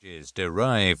is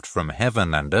derived from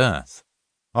heaven and earth?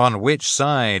 On which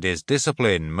side is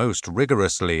discipline most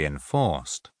rigorously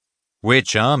enforced?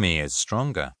 Which army is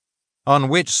stronger? On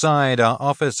which side are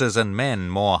officers and men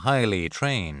more highly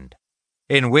trained?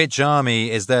 In which army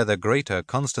is there the greater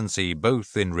constancy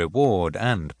both in reward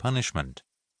and punishment?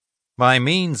 By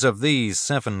means of these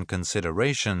 7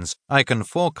 considerations, I can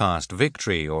forecast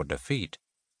victory or defeat.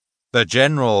 The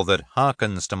general that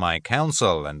hearkens to my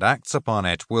counsel and acts upon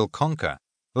it will conquer.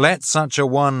 Let such a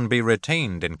one be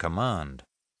retained in command.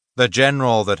 The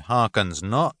general that hearkens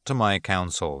not to my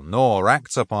counsel nor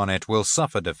acts upon it will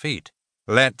suffer defeat.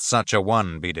 Let such a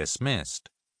one be dismissed.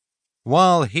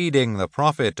 While heeding the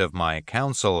profit of my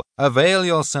counsel, avail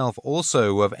yourself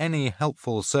also of any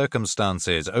helpful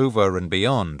circumstances over and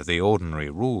beyond the ordinary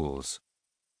rules.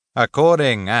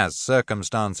 According as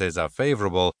circumstances are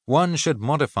favorable, one should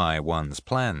modify one's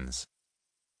plans.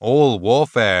 All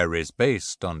warfare is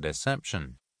based on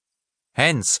deception.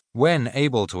 Hence, when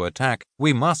able to attack,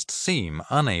 we must seem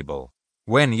unable.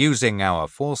 When using our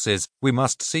forces, we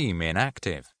must seem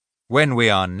inactive. When we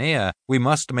are near, we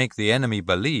must make the enemy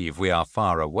believe we are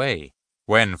far away.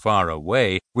 When far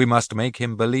away, we must make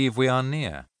him believe we are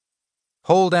near.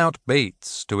 Hold out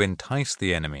baits to entice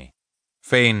the enemy.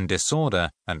 Feign disorder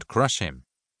and crush him.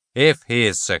 If he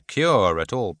is secure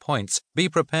at all points, be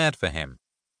prepared for him.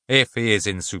 If he is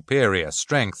in superior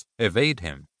strength, evade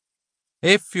him.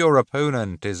 If your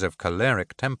opponent is of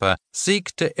choleric temper,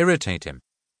 seek to irritate him.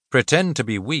 Pretend to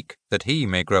be weak, that he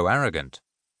may grow arrogant.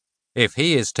 If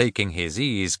he is taking his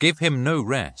ease, give him no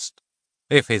rest.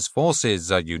 If his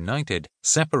forces are united,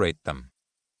 separate them.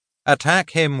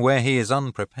 Attack him where he is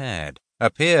unprepared.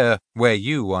 Appear where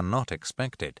you are not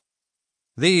expected.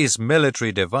 These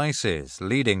military devices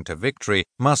leading to victory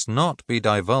must not be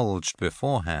divulged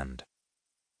beforehand.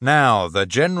 Now, the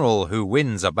general who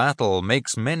wins a battle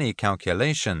makes many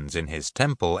calculations in his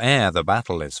temple ere the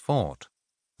battle is fought.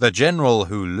 The general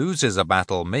who loses a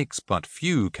battle makes but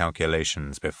few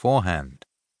calculations beforehand.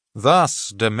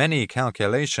 Thus do many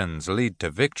calculations lead to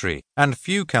victory, and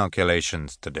few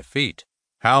calculations to defeat.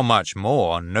 How much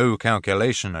more no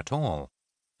calculation at all?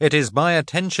 It is by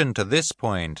attention to this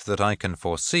point that I can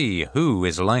foresee who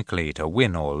is likely to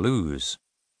win or lose.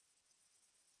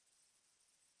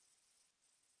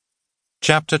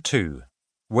 Chapter 2.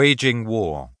 Waging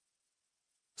War.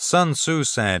 Sun Tzu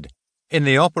said, "In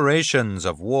the operations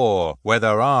of war, where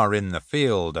there are in the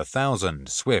field 1,000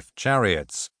 swift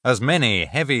chariots, as many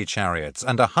heavy chariots,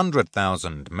 and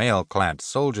 100,000 mail-clad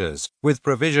soldiers, with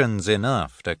provisions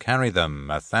enough to carry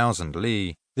them 1,000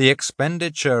 li, the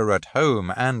expenditure at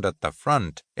home and at the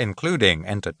front, including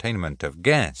entertainment of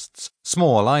guests,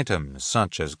 small items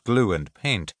such as glue and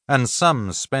paint, and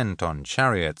sums spent on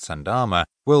chariots and armor,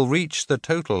 will reach the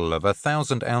total of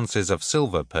 1,000 ounces of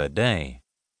silver per day.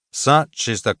 Such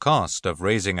is the cost of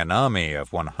raising an army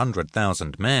of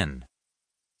 100,000 men.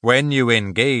 When you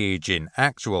engage in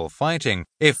actual fighting,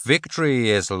 if victory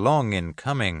is long in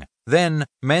coming, then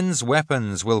men's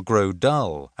weapons will grow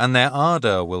dull and their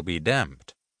ardor will be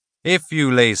damped. If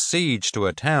you lay siege to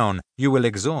a town, you will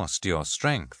exhaust your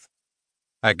strength.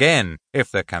 Again,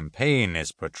 if the campaign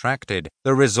is protracted,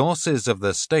 the resources of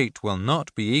the state will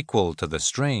not be equal to the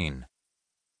strain.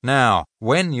 Now,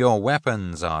 when your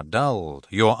weapons are dulled,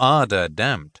 your ardor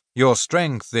damped, your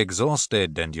strength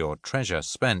exhausted, and your treasure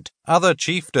spent, other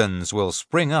chieftains will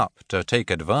spring up to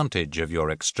take advantage of your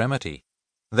extremity.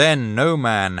 Then no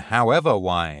man, however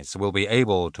wise, will be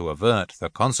able to avert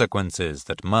the consequences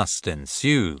that must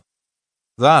ensue.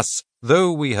 Thus,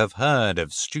 though we have heard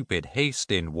of stupid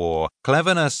haste in war,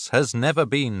 cleverness has never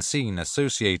been seen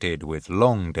associated with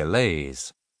long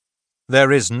delays.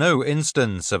 There is no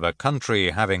instance of a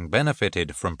country having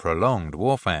benefited from prolonged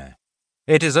warfare.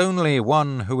 It is only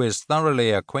one who is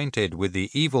thoroughly acquainted with the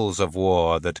evils of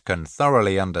war that can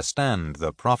thoroughly understand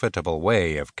the profitable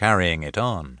way of carrying it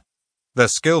on. The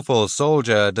skillful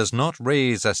soldier does not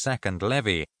raise a second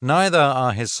levy, neither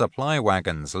are his supply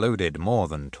wagons loaded more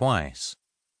than twice.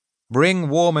 Bring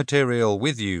war material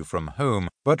with you from home,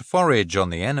 but forage on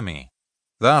the enemy.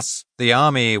 Thus, the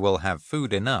army will have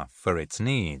food enough for its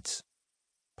needs.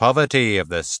 Poverty of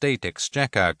the state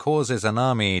exchequer causes an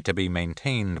army to be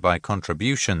maintained by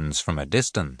contributions from a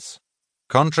distance.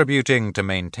 Contributing to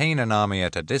maintain an army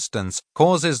at a distance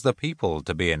causes the people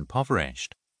to be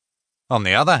impoverished. On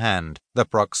the other hand, the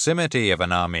proximity of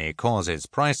an army causes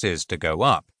prices to go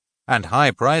up, and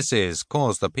high prices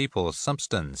cause the people's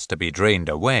substance to be drained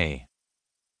away.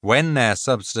 When their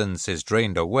substance is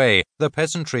drained away, the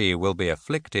peasantry will be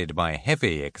afflicted by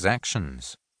heavy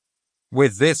exactions.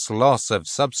 With this loss of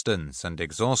substance and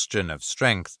exhaustion of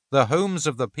strength, the homes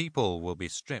of the people will be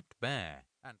stripped bare.